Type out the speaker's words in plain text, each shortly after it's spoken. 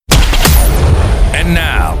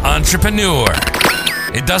entrepreneur.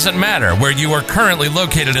 It doesn't matter where you are currently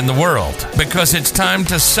located in the world, because it's time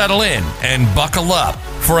to settle in and buckle up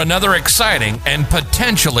for another exciting and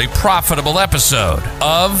potentially profitable episode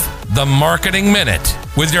of The Marketing Minute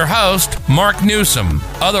with your host, Mark Newsom,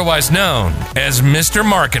 otherwise known as Mr.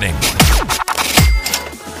 Marketing.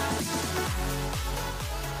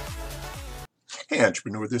 Hey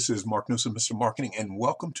entrepreneur, this is Mark Newsom, Mr. Marketing, and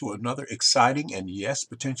welcome to another exciting and yes,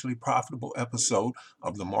 potentially profitable episode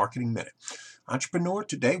of The Marketing Minute. Entrepreneur,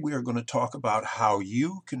 today we are going to talk about how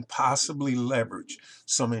you can possibly leverage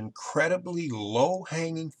some incredibly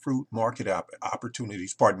low-hanging fruit market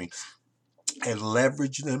opportunities, and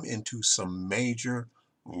leverage them into some major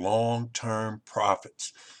long-term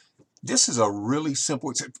profits. This is a really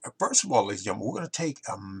simple, first of all, ladies and gentlemen, we're going to take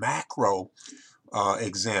a macro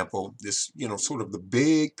example, this, sort of the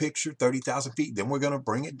big picture, 30,000 feet. Then we're going to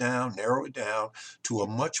bring it down, narrow it down to a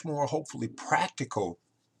much more hopefully practical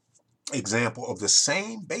example of the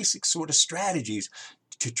same basic sort of strategies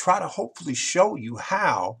to try to hopefully show you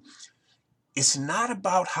how it's not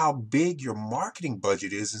about how big your marketing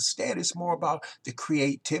budget is. Instead, it's more about the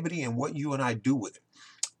creativity and what you and I do with it.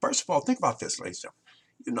 First of all, think about this, ladies and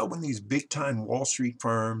gentlemen. When these big time Wall Street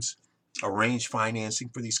firms arrange financing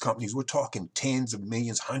for these companies, we're talking tens of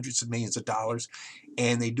millions, hundreds of millions of dollars,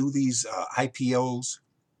 and they do these IPOs,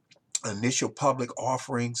 initial public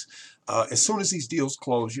offerings. As soon as these deals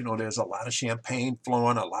close, there's a lot of champagne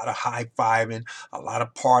flowing, a lot of high-fiving, a lot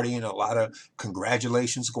of partying, a lot of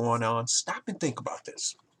congratulations going on. Stop and think about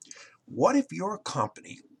this. What if your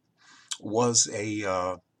company was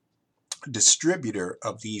a distributor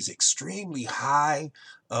of these extremely high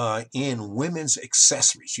in women's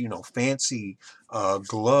accessories, fancy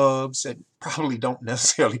gloves that probably don't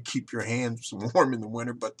necessarily keep your hands warm in the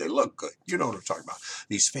winter, but they look good. You know what I'm talking about.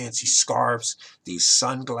 These fancy scarves, these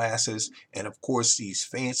sunglasses, and of course these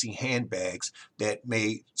fancy handbags that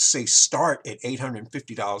may say start at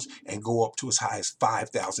 $850 and go up to as high as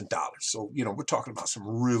 $5,000. So, we're talking about some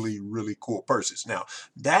really, really cool purses. Now,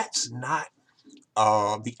 that's not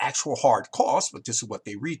the actual hard cost, but this is what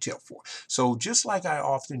they retail for. So just like I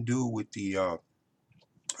often do with the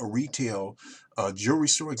retail jewelry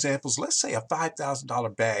store examples, let's say a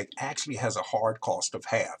 $5,000 bag actually has a hard cost of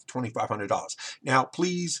half, $2,500. Now,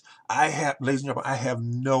 please, ladies and gentlemen, I have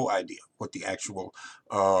no idea what the actual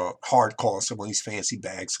hard cost of one of these fancy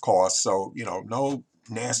bags cost. So, no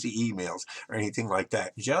nasty emails or anything like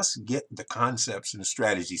that. Just get the concepts and the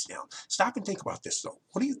strategies down. Stop and think about this, though.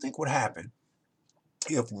 What do you think would happen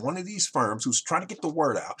if one of these firms who's trying to get the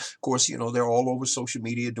word out, of course, they're all over social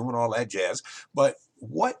media doing all that jazz, but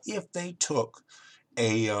what if they took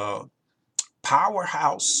a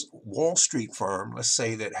powerhouse Wall Street firm, let's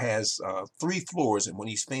say that has 3 floors in one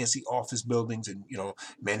of these fancy office buildings in,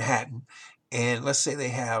 Manhattan, and let's say they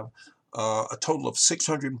have a total of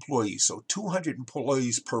 600 employees, so 200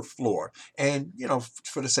 employees per floor. And,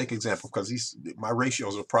 for the sake of example, because my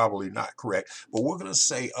ratios are probably not correct, but we're going to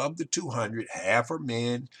say of the 200, half are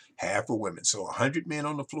men, half are women. So 100 men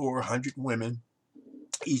on the floor, 100 women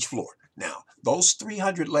each floor. Now, those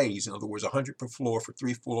 300 ladies, in other words, 100 per floor for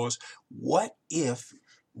 3 floors, what if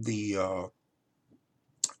the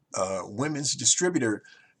women's distributor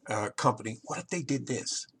company, what if they did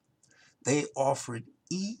this? They offered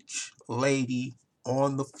each lady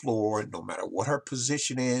on the floor, no matter what her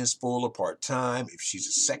position is, full or part-time, if she's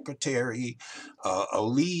a secretary, a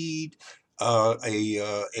lead,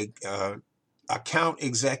 account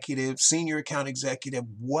executive, senior account executive,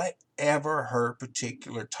 whatever her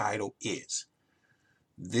particular title is.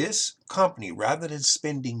 This company, rather than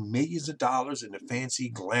spending millions of dollars in the fancy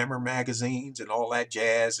glamour magazines and all that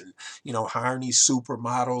jazz and, hiring these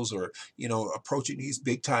supermodels or, approaching these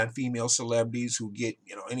big time female celebrities who get,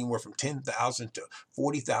 anywhere from $10,000 to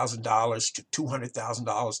 $40,000 to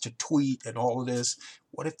 $200,000 to tweet and all of this,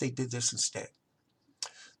 what if they did this instead?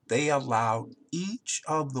 They allowed each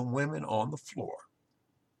of the women on the floor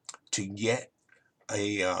to get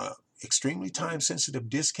a extremely time-sensitive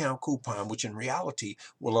discount coupon, which in reality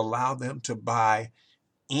will allow them to buy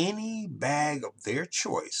any bag of their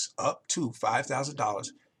choice up to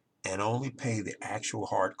 $5,000 and only pay the actual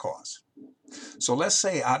hard cost. So let's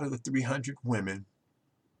say out of the 300 women,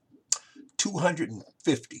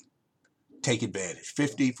 250 take advantage.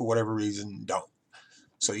 50, for whatever reason, don't.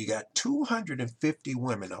 So you got 250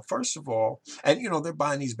 women. Now, first of all, and they're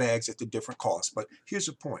buying these bags at the different costs, but here's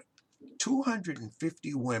the point.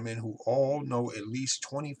 250 women who all know at least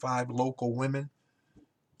 25 local women.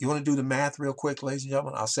 You want to do the math real quick, ladies and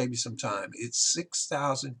gentlemen? I'll save you some time. It's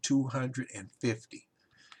 6,250.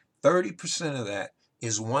 30% of that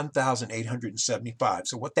is 1,875.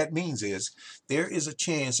 So what that means is there is a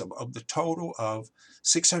chance of the total of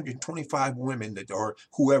 625 women that, or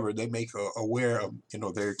whoever they make aware of,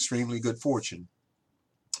 their extremely good fortune.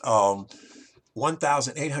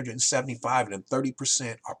 1,875 of them,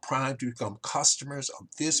 30%, are primed to become customers of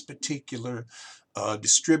this particular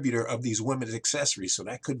distributor of these women's accessories. So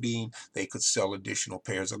that could mean they could sell additional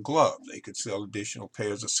pairs of gloves, they could sell additional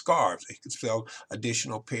pairs of scarves, they could sell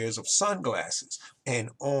additional pairs of sunglasses, and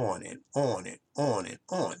on and on and on and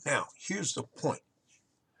on. Now, here's the point.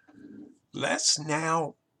 Let's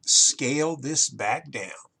now scale this back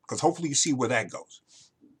down, because hopefully you see where that goes.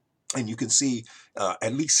 And you can see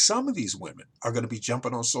at least some of these women are going to be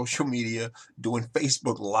jumping on social media, doing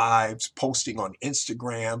Facebook Lives, posting on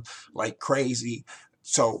Instagram like crazy.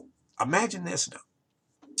 So imagine this now.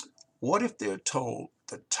 What if they're told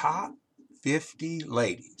the top 50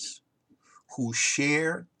 ladies who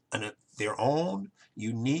share their own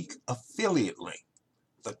unique affiliate link,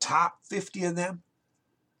 the top 50 of them,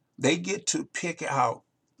 they get to pick out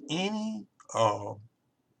any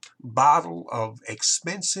bottle of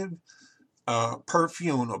expensive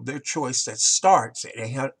perfume of their choice that starts at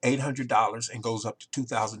 $800 and goes up to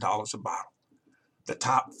 $2,000 a bottle. The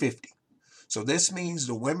top 50. So this means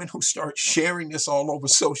the women who start sharing this all over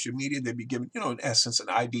social media, they'll be given, in essence, an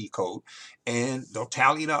ID code, and they'll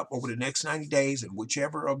tally it up over the next 90 days, and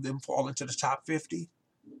whichever of them fall into the top 50,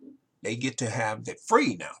 they get to have that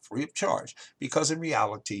free now, free of charge, because in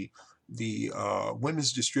reality, the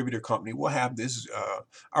women's distributor company will have this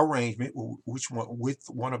arrangement with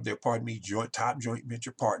one of their, top joint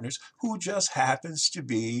venture partners, who just happens to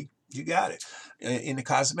be, you got it, in the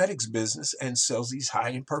cosmetics business and sells these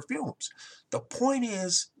high-end perfumes. The point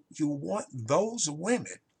is, you want those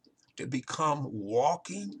women to become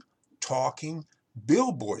walking, talking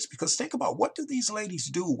billboards, because think about, what do these ladies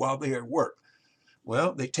do while they're at work?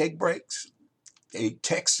 Well, they take breaks, they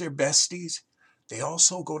text their besties, they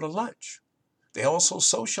also go to lunch. They also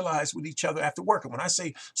socialize with each other after work. And when I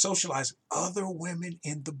say socialize, other women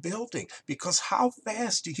in the building. Because how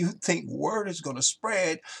fast do you think word is going to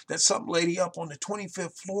spread that some lady up on the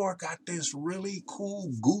 25th floor got this really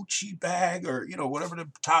cool Gucci bag, or, whatever the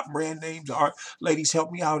top brand names are? Ladies,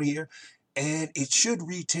 help me out here. And it should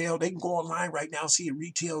retail. They can go online right now and see it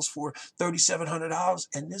retails for $3,700.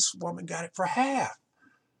 And this woman got it for half.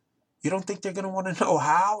 You don't think they're going to want to know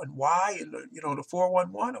how and why and, the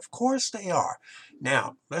 411? Of course they are.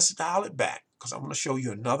 Now, let's dial it back, because I'm going to show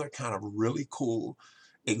you another kind of really cool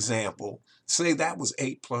example. Say that was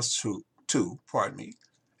 8 plus 2, pardon me.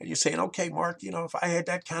 And you're saying, okay, Mark, if I had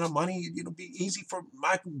that kind of money, it'd be easy for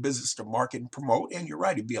my business to market and promote. And you're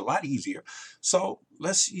right, it'd be a lot easier. So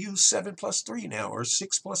let's use 7 plus 3 now, or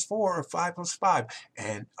 6 plus 4, or 5 plus 5,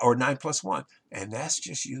 or 9 plus 1. And that's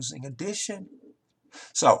just using addition.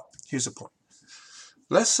 So here's the point.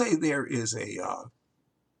 Let's say there is a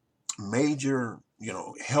major,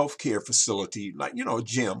 healthcare facility, like, a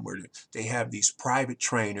gym, where they have these private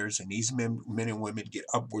trainers, and these men and women get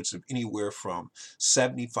upwards of anywhere from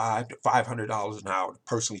 $75 to $500 an hour to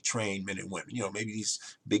personally train men and women. Maybe these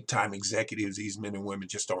big time executives, these men and women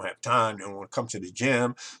just don't have time. They don't want to come to the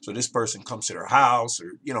gym. So this person comes to their house,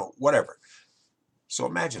 or, whatever. So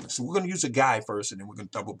imagine this. So we're going to use a guy first, and then we're going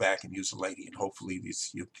to double back and use a lady. And hopefully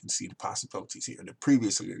you can see the possibilities here. The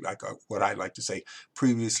previously, what I like to say,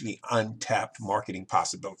 previously untapped marketing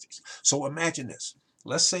possibilities. So imagine this.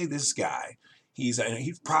 Let's say this guy, he's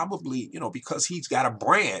probably, because he's got a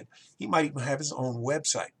brand, he might even have his own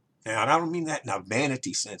website. Now, and I don't mean that in a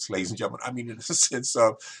vanity sense, ladies and gentlemen. I mean in the sense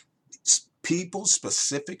of, people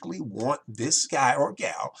specifically want this guy or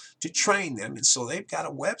gal to train them. And so they've got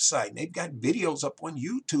a website, and they've got videos up on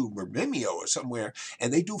YouTube or Vimeo or somewhere,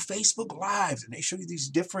 and they do Facebook Lives, and they show you these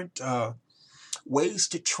different ways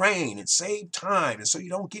to train and save time, and so you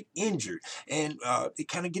don't get injured. And they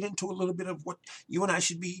kind of get into a little bit of what you and I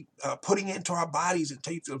should be putting into our bodies in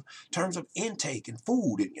terms of intake and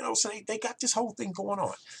food. And, so they got this whole thing going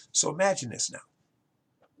on. So imagine this now.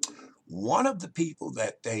 One of the people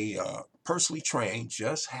that they personally train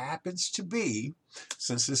just happens to be,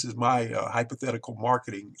 since this is my hypothetical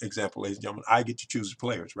marketing example, ladies and gentlemen, I get to choose the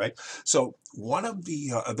players, right? So one of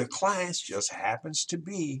the clients just happens to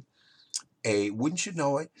be wouldn't you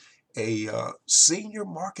know it, a senior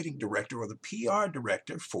marketing director, or the PR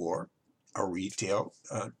director for a retail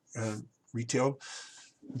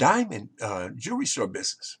diamond jewelry store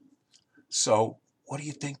business. So what do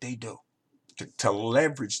you think they do? To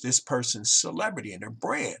leverage this person's celebrity and their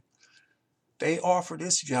brand, they offer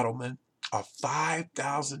this gentleman a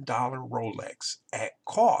 $5,000 Rolex at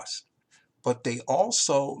cost. But they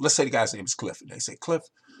also, let's say the guy's name is Cliff, and they say, Cliff,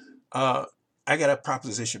 I I got a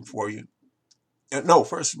proposition for you. No,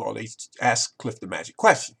 first of all, they asked Cliff the magic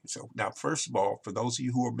question. So now, first of all, for those of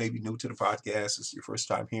you who are maybe new to the podcast, it's your first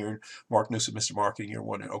time hearing Mark Newsom, Mr. Marketing, you're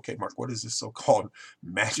wondering, okay, Mark, what is this so-called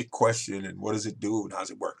magic question and what does it do and how does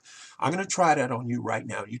it work? I'm going to try that on you right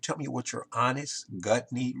now. You tell me what your honest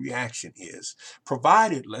gut need reaction is,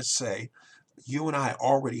 provided, let's say, you and I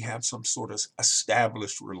already have some sort of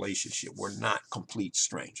established relationship. We're not complete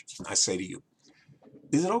strangers. I say to you,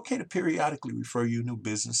 is it okay to periodically refer you new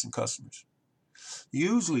business and customers?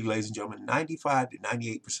 Usually, ladies and gentlemen, 95 to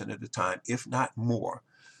 98% of the time, if not more,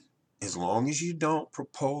 as long as you don't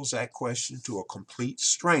propose that question to a complete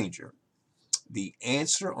stranger, the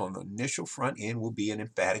answer on the initial front end will be an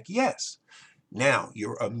emphatic yes. Now,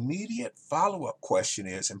 your immediate follow-up question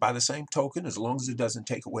is, and by the same token, as long as it doesn't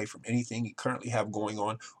take away from anything you currently have going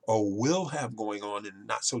on or will have going on in the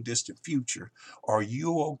not so distant future, are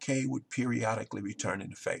you okay with periodically returning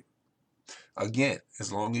the favor? Again,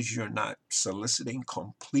 as long as you're not soliciting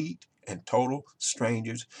complete and total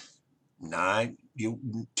strangers,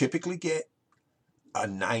 you typically get a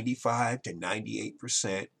 95 to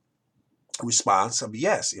 98% response of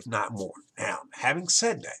yes, if not more. Now, having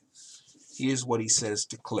said that, here's what he says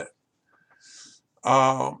to Cliff.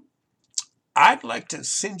 I'd like to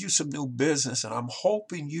send you some new business, and I'm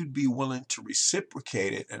hoping you'd be willing to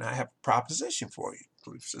reciprocate it, and I have a proposition for you.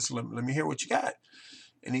 Cliff says, let me hear what you got.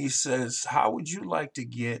 And he says, how would you like to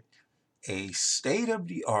get a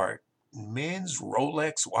state-of-the-art men's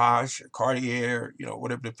Rolex watch or Cartier,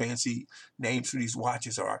 whatever the fancy names for these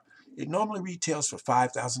watches are? It normally retails for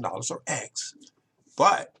 $5,000 or X.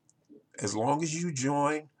 But as long as you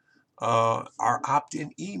join our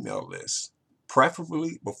opt-in email list,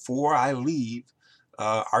 preferably before I leave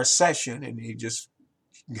our session, and he just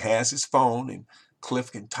has his phone and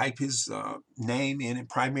Cliff can type his name in and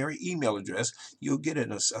primary email address, you'll get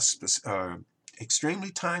an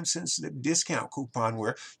extremely time-sensitive discount coupon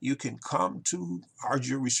where you can come to our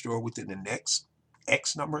jewelry store within the next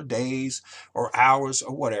X number of days or hours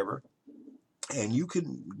or whatever, and you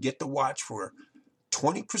can get the watch for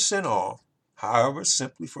 20% off. However,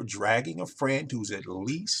 simply for dragging a friend who's at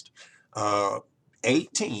least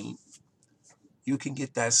 18, you can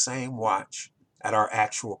get that same watch at our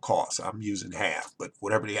actual cost. I'm using half, but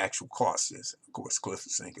whatever the actual cost is. Of course, Cliff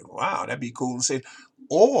is thinking, wow, that'd be cool. And said,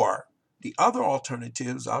 or the other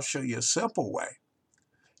alternatives, I'll show you a simple way.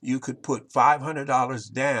 You could put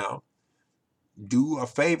 $500 down, do a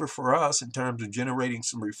favor for us in terms of generating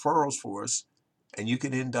some referrals for us, and you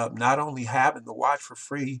can end up not only having the watch for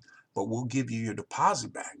free, but we'll give you your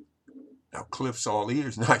deposit back. Now, Cliff's all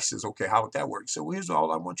ears. Now he says, okay, how would that work? So here's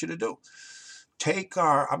all I want you to do.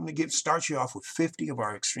 I'm going to start you off with 50 of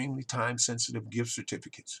our extremely time-sensitive gift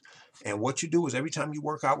certificates. And what you do is every time you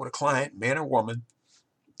work out with a client, man or woman,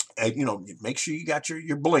 make sure you got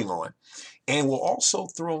your bling on. And we'll also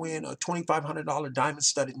throw in a $2,500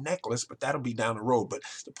 diamond-studded necklace, but that'll be down the road. But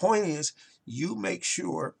the point is, you make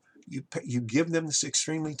sure you give them this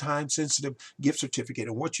extremely time-sensitive gift certificate,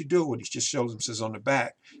 and what you do, and it just shows them, says on the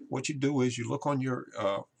back, what you do is you look on your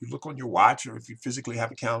watch, or if you physically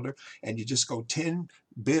have a calendar, and you just go 10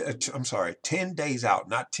 days out,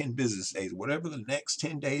 not 10 business days, whatever the next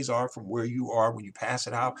 10 days are from where you are when you pass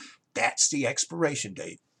it out, that's the expiration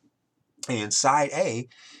date. And side A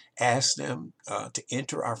asks them to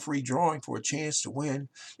enter our free drawing for a chance to win.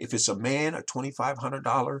 If it's a man, a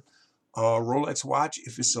 $2,500 Rolex watch.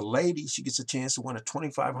 If it's a lady, she gets a chance to win a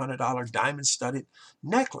 $2,500 diamond-studded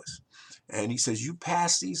necklace. And he says, you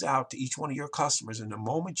pass these out to each one of your customers, and the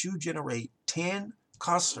moment you generate 10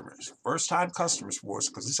 customers, first-time customers for us,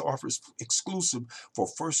 because this offer is exclusive for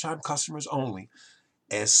first-time customers only,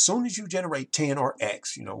 as soon as you generate 10 or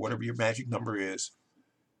X, whatever your magic number is,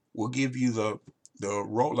 we'll give you the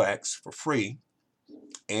Rolex for free,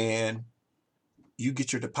 and you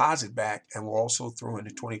get your deposit back, and we'll also throw in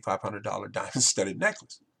a $2,500 diamond-studded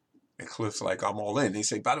necklace. And Cliff's like, I'm all in. They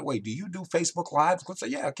say, by the way, do you do Facebook Lives? Cliff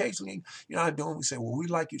said, yeah, occasionally, I do. And we say, well,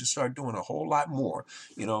 we'd like you to start doing a whole lot more,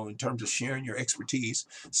 in terms of sharing your expertise,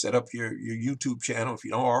 set up your YouTube channel if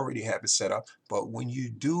you don't already have it set up. But when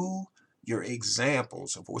you do your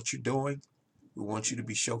examples of what you're doing, we want you to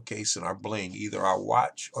be showcasing our bling, either our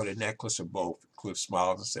watch or the necklace or both. Cliff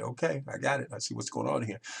smiles and says, okay, I got it. I see what's going on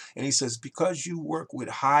here. And he says, because you work with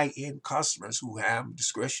high-end customers who have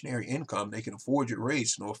discretionary income, they can afford your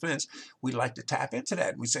rates, no offense, we'd like to tap into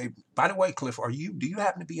that. And we say, by the way, Cliff, do you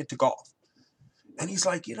happen to be into golf? And he's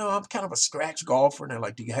like, I'm kind of a scratch golfer. And they're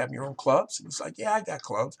like, do you have your own clubs? And he's like, yeah, I got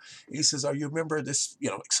clubs. And he says, are you a member of this,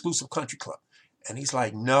 exclusive country club? And he's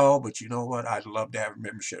like, no, but you know what? I'd love to have a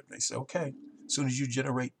membership. And they say, okay. As soon as you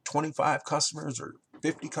generate 25 customers or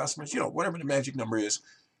 50 customers, whatever the magic number is,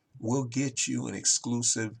 we'll get you an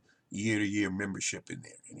exclusive year-to-year membership in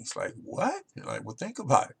there. And he's like, what? You're like, well, think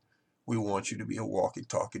about it. We want you to be a walking,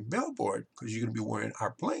 talking billboard because you're going to be wearing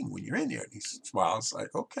our bling when you're in there. And he smiles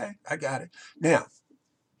like, okay, I got it. Now,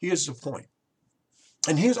 here's the point.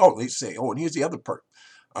 And here's, and here's the other perk.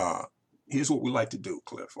 Here's what we like to do,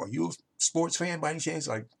 Cliff. Are you a sports fan by any chance?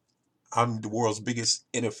 Like, I'm the world's biggest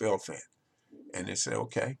NFL fan. And they say,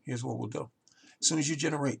 okay, here's what we'll do. As soon as you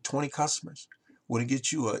generate 20 customers, we're going to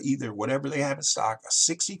get you either whatever they have in stock, a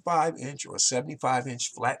 65-inch or a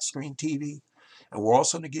 75-inch flat screen TV. And we're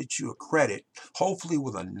also going to get you a credit, hopefully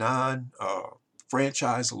with a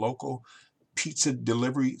non-franchise local pizza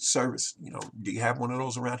delivery service. Do you have one of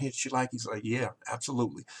those around here that you like? He's like, yeah,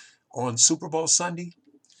 absolutely. On Super Bowl Sunday,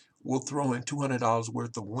 we'll throw in $200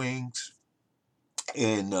 worth of wings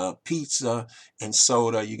and pizza and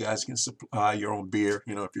soda. You guys can supply your own beer,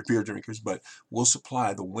 if you're beer drinkers, but we'll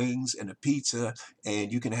supply the wings and the pizza, and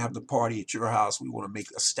you can have the party at your house. We want to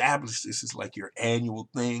establish this as like your annual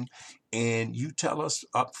thing, and you tell us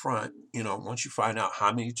up front, once you find out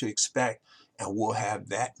how many to expect, and we'll have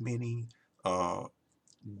that many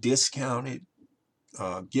discounted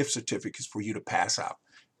gift certificates for you to pass out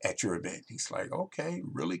at your event. He's like, okay,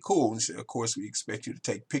 really cool. And so, of course, we expect you to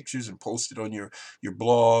take pictures and post it on your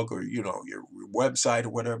blog or, your website or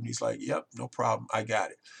whatever. And he's like, yep, no problem. I got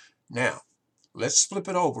it. Now, let's flip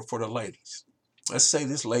it over for the ladies. Let's say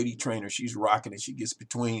this lady trainer, she's rocking it. She gets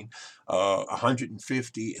between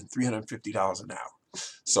 $150 and $350 an hour.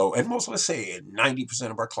 So, and let's say 90%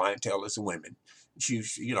 of our clientele is women.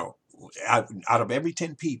 She's, out of every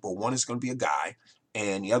 10 people, one is going to be a guy,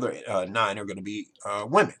 and the other 9 are going to be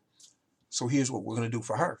women. So here's what we're going to do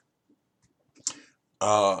for her.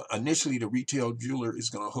 Initially, the retail jeweler is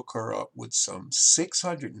going to hook her up with some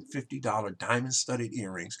 $650 diamond-studded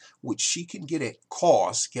earrings, which she can get at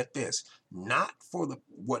cost. Get this, not for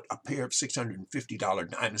what a pair of $650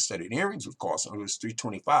 diamond-studded earrings would cost. It was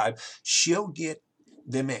 $325. She'll get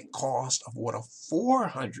them at cost of what a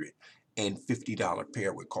 $450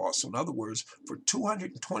 pair would cost. So in other words, for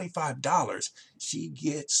 $225,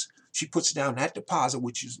 she puts down that deposit,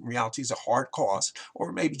 which is in reality is a hard cost,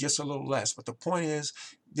 or maybe just a little less. But the point is,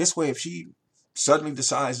 this way, if she suddenly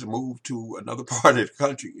decides to move to another part of the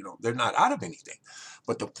country, they're not out of anything.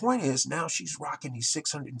 But the point is, now she's rocking these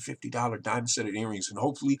 $650 diamond-studded earrings, and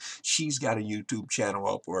hopefully she's got a YouTube channel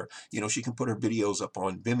up, or she can put her videos up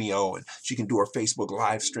on Vimeo, and she can do her Facebook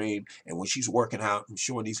live stream. And when she's working out and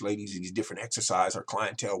showing these ladies these different exercises, her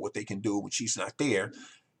clientele, what they can do when she's not there,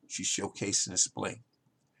 she's showcasing this bling.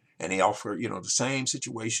 And they offer, the same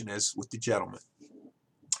situation as with the gentleman.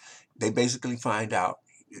 They basically find out,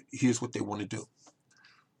 here's what they want to do.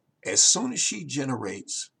 As soon as she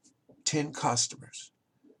generates 10 customers,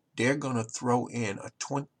 they're going to throw in a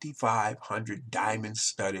 $2,500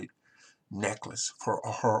 diamond-studded necklace for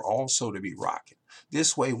her also to be rocking.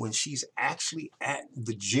 This way, when she's actually at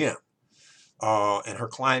the gym, and her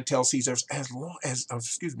clientele sees her, as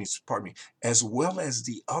well as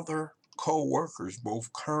the other co-workers,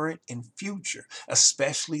 both current and future,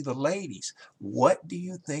 especially the ladies, what do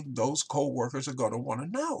you think those co-workers are going to want to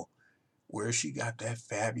know? Where she got that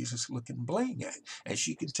fabulous looking bling at. And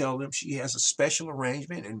she can tell them she has a special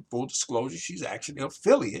arrangement, and full disclosure, she's actually an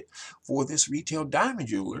affiliate for this retail diamond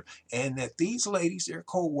jeweler, and that these ladies, they're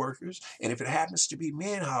co-workers, and if it happens to be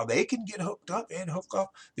men, how they can get hooked up and hook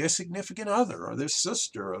up their significant other or their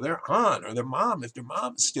sister or their aunt or their mom if their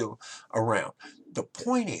mom is still around. The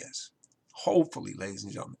point is, hopefully, ladies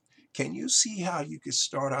and gentlemen, can you see how you could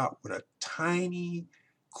start out with a tiny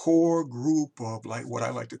core group of what I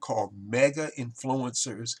like to call mega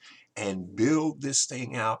influencers and build this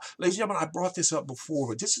thing out? Ladies and gentlemen, I brought this up before,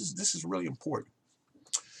 but this is really important.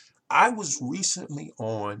 I was recently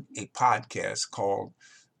on a podcast called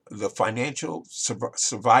the Financial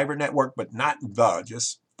Survivor Network, but not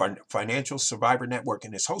just Financial Survivor Network,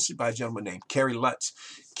 and it's hosted by a gentleman named Kerry Lutz.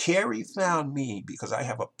 Kerry found me because I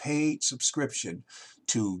have a paid subscription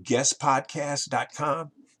to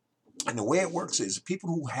guestpodcast.com. And the way it works is people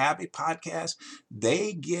who have a podcast,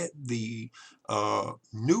 they get the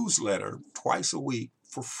newsletter twice a week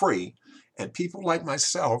for free. And people like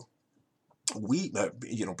myself, we,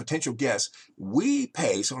 potential guests, we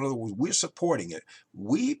pay. So in other words, we're supporting it.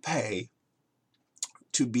 We pay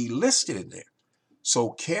to be listed in there. So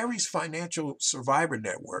Kerry's Financial Survivor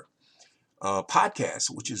Network podcast,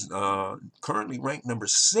 which is currently ranked number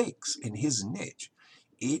 6 in his niche,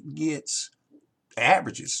 it gets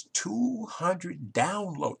averages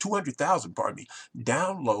 200,000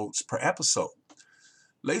 downloads per episode.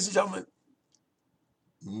 Ladies and gentlemen,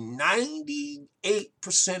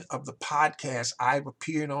 98% of the podcasts I've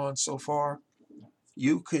appeared on so far,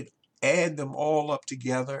 you could add them all up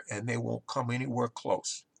together and they won't come anywhere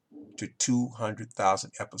close to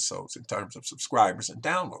 200,000 episodes in terms of subscribers and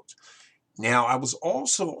downloads. Now, I was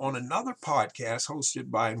also on another podcast hosted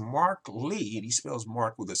by Mark Lee, and he spells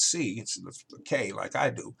Mark with a C instead of a K like I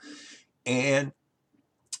do. And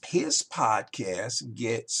his podcast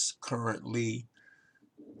gets currently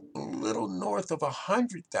a little north of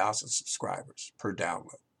 100,000 subscribers per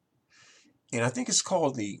download. And I think it's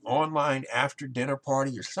called the Online After Dinner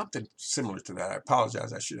Party or something similar to that. I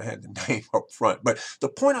apologize. I should have had the name up front. But the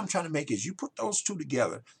point I'm trying to make is you put those two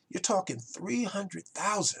together, you're talking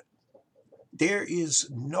 300,000. There is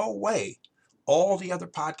no way all the other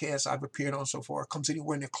podcasts I've appeared on so far comes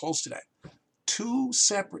anywhere near close to that. Two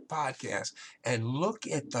separate podcasts, and look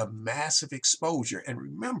at the massive exposure. And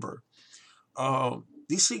remember,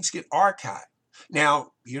 these things get archived.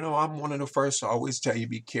 Now, I'm one of the first to always tell you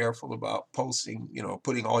be careful about posting,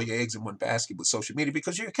 putting all your eggs in one basket with social media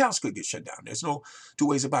because your accounts could get shut down. There's no two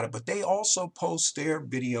ways about it. But they also post their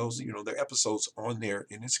videos, their episodes on their,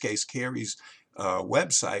 in this case, Carrie's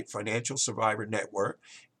website, Financial Survivor Network.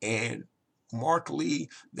 And Mark Lee,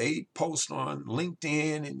 they post on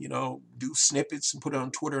LinkedIn and, do snippets and put it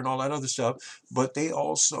on Twitter and all that other stuff. But they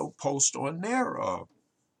also post on their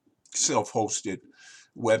self-hosted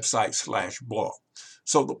website / blog.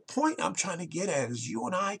 So the point I'm trying to get at is you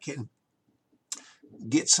and I can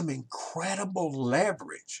get some incredible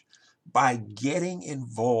leverage by getting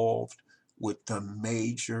involved with the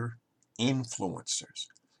major influencers.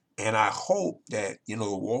 And I hope that, the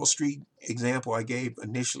Wall Street example I gave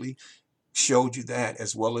initially showed you that,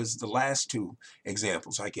 as well as the last two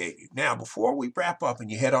examples I gave you. Now, before we wrap up and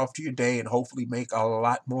you head off to your day and hopefully make a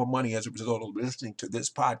lot more money as a result of listening to this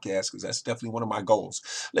podcast, because that's definitely one of my goals.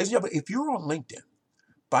 Ladies and gentlemen, if you're on LinkedIn,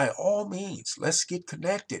 by all means, let's get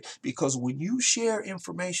connected, because when you share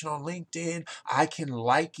information on LinkedIn, I can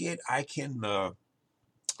like it, I can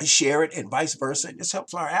share it, and vice versa. And this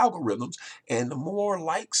helps our algorithms. And the more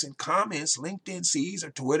likes and comments LinkedIn sees,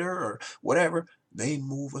 or Twitter, or whatever, they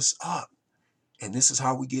move us up. And this is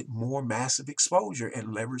how we get more massive exposure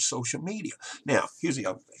and leverage social media. Now, here's the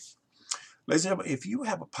other thing. Ladies and gentlemen, if you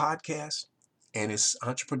have a podcast and it's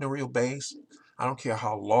entrepreneurial based, I don't care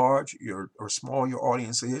how large or small your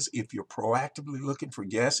audience is, if you're proactively looking for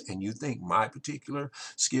guests and you think my particular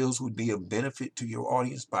skills would be of benefit to your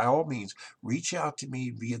audience, by all means, reach out to me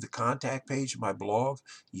via the contact page of my blog,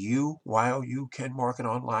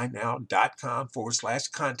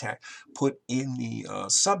 canmarketonlinenow.com/contact. Put in the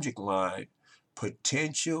subject line,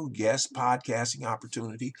 potential guest podcasting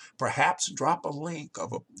opportunity. Perhaps drop a link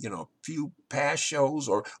of a few past shows,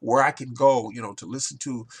 or where I can go to listen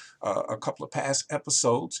to a couple of past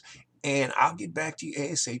episodes, and I'll get back to you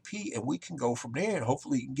ASAP, and we can go from there, and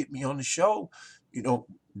hopefully you can get me on the show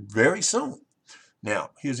very soon.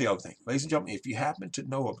 Now, here's the other thing, ladies and gentlemen, if you happen to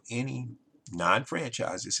know of any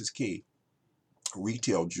non-franchise, this is key,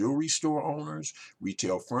 retail jewelry store owners,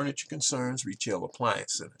 retail furniture concerns, retail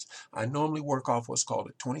appliance centers. I normally work off what's called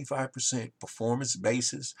a 25% performance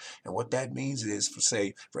basis. And what that means is, for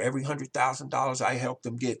every $100,000 I help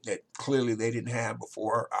them get that clearly they didn't have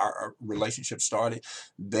before our relationship started,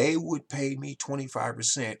 they would pay me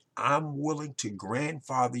 25%. I'm willing to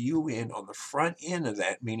grandfather you in on the front end of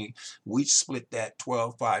that, meaning we split that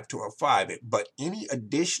 12-5, 12-5. But any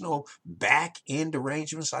additional back end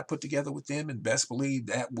arrangements I put together with them, and best believe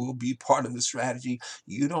that will be part of the strategy.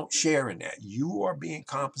 You don't share in that. You are being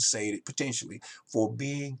compensated potentially for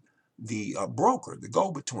being the broker, the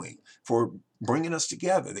go-between, for bringing us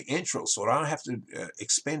together, the intro, so I don't have to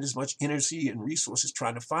expend as much energy and resources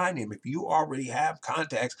trying to find him. If you already have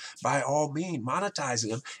contacts, by all means, monetize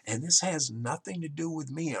them. And this has nothing to do with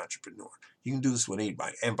me, entrepreneur. You can do this with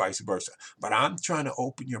anybody, and vice versa. But I'm trying to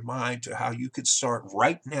open your mind to how you can start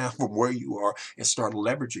right now from where you are and start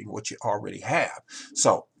leveraging what you already have.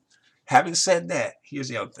 So, having said that, here's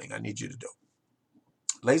the other thing I need you to do.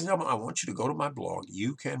 Ladies and gentlemen, I want you to go to my blog,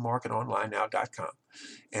 canmarketonlinenow.com,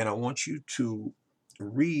 and I want you to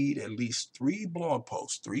read at least 3 blog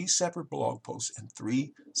posts, 3 separate blog posts in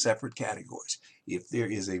 3 separate categories. If there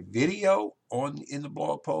is a video in the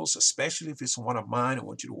blog post, especially if it's one of mine, I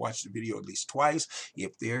want you to watch the video at least twice.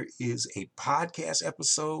 If there is a podcast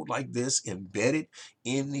episode like this embedded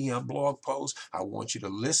in the blog post, I want you to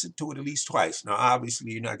listen to it at least twice. Now,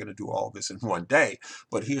 obviously, you're not going to do all this in one day,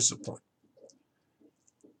 but here's the point.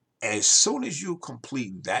 As soon as you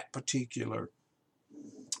complete that particular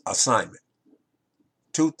assignment,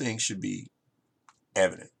 2 things should be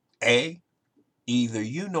evident. A, Either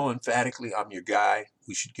you know emphatically I'm your guy,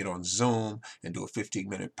 we should get on Zoom and do a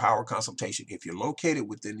 15-minute power consultation. If you're located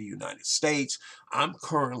within the United States, I'm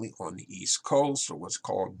currently on the East Coast, or what's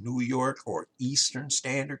called New York or Eastern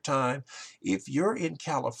Standard Time. If you're in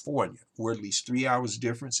California, we're at least 3 hours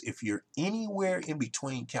difference. If you're anywhere in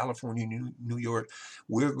between California and New York,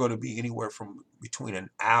 we're going to be anywhere from between an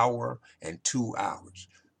hour and 2 hours.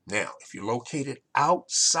 Now, if you're located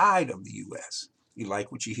outside of the U.S., you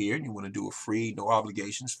like what you hear and you want to do a free, no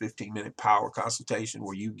obligations, 15-minute power consultation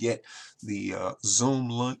where you get the Zoom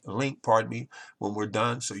link, when we're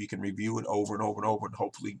done, so you can review it over and over and over and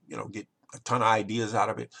hopefully, get a ton of ideas out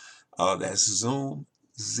of it. That's Zoom,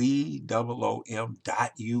 ZOOM.us,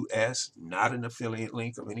 not an affiliate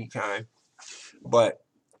link of any kind. But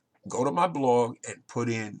go to my blog and put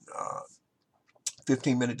in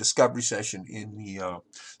 15-minute discovery session in the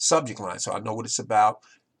subject line so I know what it's about.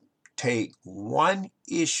 Take one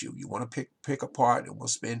issue you want to pick apart, and we'll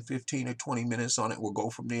spend 15 or 20 minutes on it. We'll go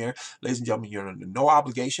from there. Ladies and gentlemen, you're under no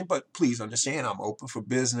obligation, but please understand I'm open for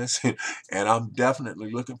business and I'm definitely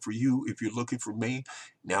looking for you if you're looking for me.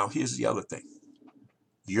 Now, here's the other thing.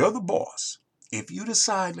 You're the boss. If you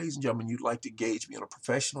decide, ladies and gentlemen, you'd like to engage me on a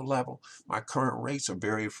professional level, my current rates are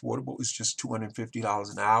very affordable. It's just $250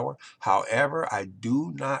 an hour. However, I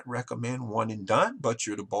do not recommend one and done, but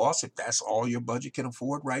you're the boss. If that's all your budget can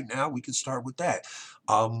afford right now, we can start with that.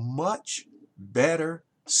 A much better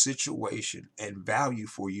situation and value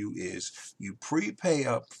for you is you prepay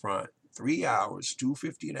up front 3 hours,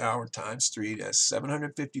 $250 an hour times 3, that's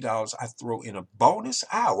 $750. I throw in a bonus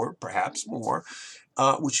hour, perhaps more,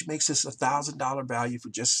 which makes this $1,000 value for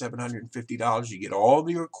just $750. You get all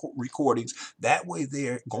the recordings. That way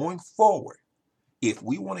there, going forward, if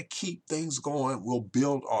we want to keep things going, we'll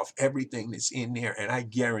build off everything that's in there. And I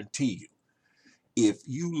guarantee you, if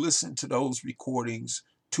you listen to those recordings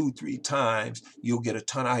 2-3 times, you'll get a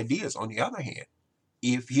ton of ideas. On the other hand,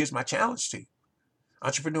 here's my challenge to you.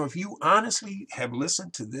 Entrepreneur, if you honestly have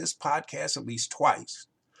listened to this podcast at least twice,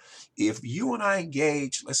 if you and I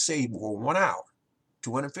engage, let's say for 1 hour,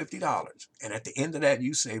 $250, and at the end of that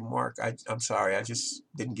you say, Mark, I'm sorry, I just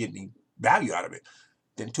didn't get any value out of it,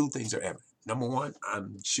 then two things are evident. Number one,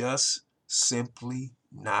 I'm just simply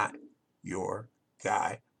not your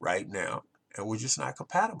guy right now, and we're just not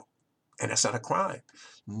compatible. And that's not a crime.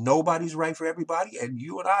 Nobody's right for everybody, and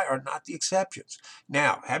you and I are not the exceptions.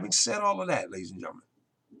 Now, having said all of that, ladies and gentlemen,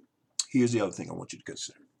 here's the other thing I want you to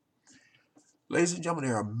consider. Ladies and gentlemen,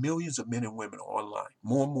 there are millions of men and women online,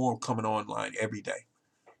 more and more coming online every day.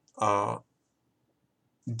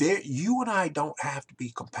 You and I don't have to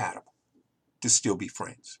be compatible to still be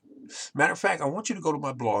friends. Matter of fact, I want you to go to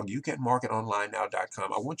my blog,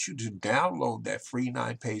 youcanmarketonlinenow.com. I want you to download that free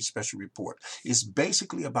 9-page special report. It's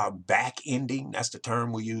basically about back-ending. That's the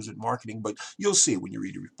term we use in marketing, but you'll see it when you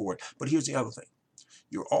read the report. But here's the other thing.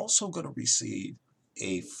 You're also going to receive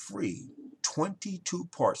a free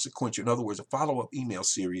 22-part sequential, in other words, a follow-up email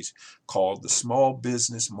series called the Small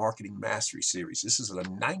Business Marketing Mastery Series. This is a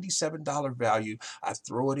 $97 value. I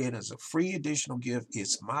throw it in as a free additional gift.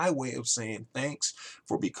 It's my way of saying thanks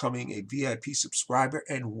for becoming a VIP subscriber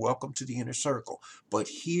and welcome to the inner circle. But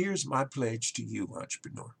here's my pledge to you,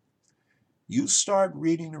 entrepreneur. You start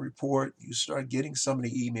reading the report, you start getting some of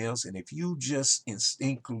the emails, and if you just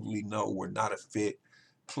instinctively know we're not a fit,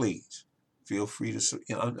 please feel free to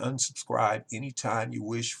unsubscribe anytime you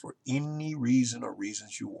wish for any reason or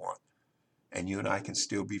reasons you want. And you and I can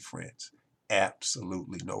still be friends.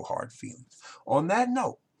 Absolutely no hard feelings. On that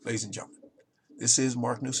note, ladies and gentlemen, this is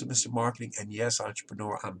Mark Newsom, Mr. Marketing. And yes,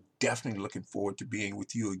 entrepreneur, I'm definitely looking forward to being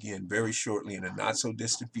with you again very shortly in a not so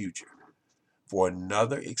distant future for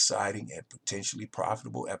another exciting and potentially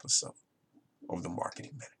profitable episode of the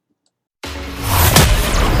Marketing Minute.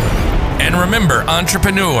 And remember,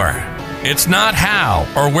 entrepreneur, it's not how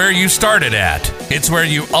or where you started at. It's where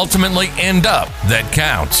you ultimately end up that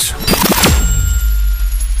counts.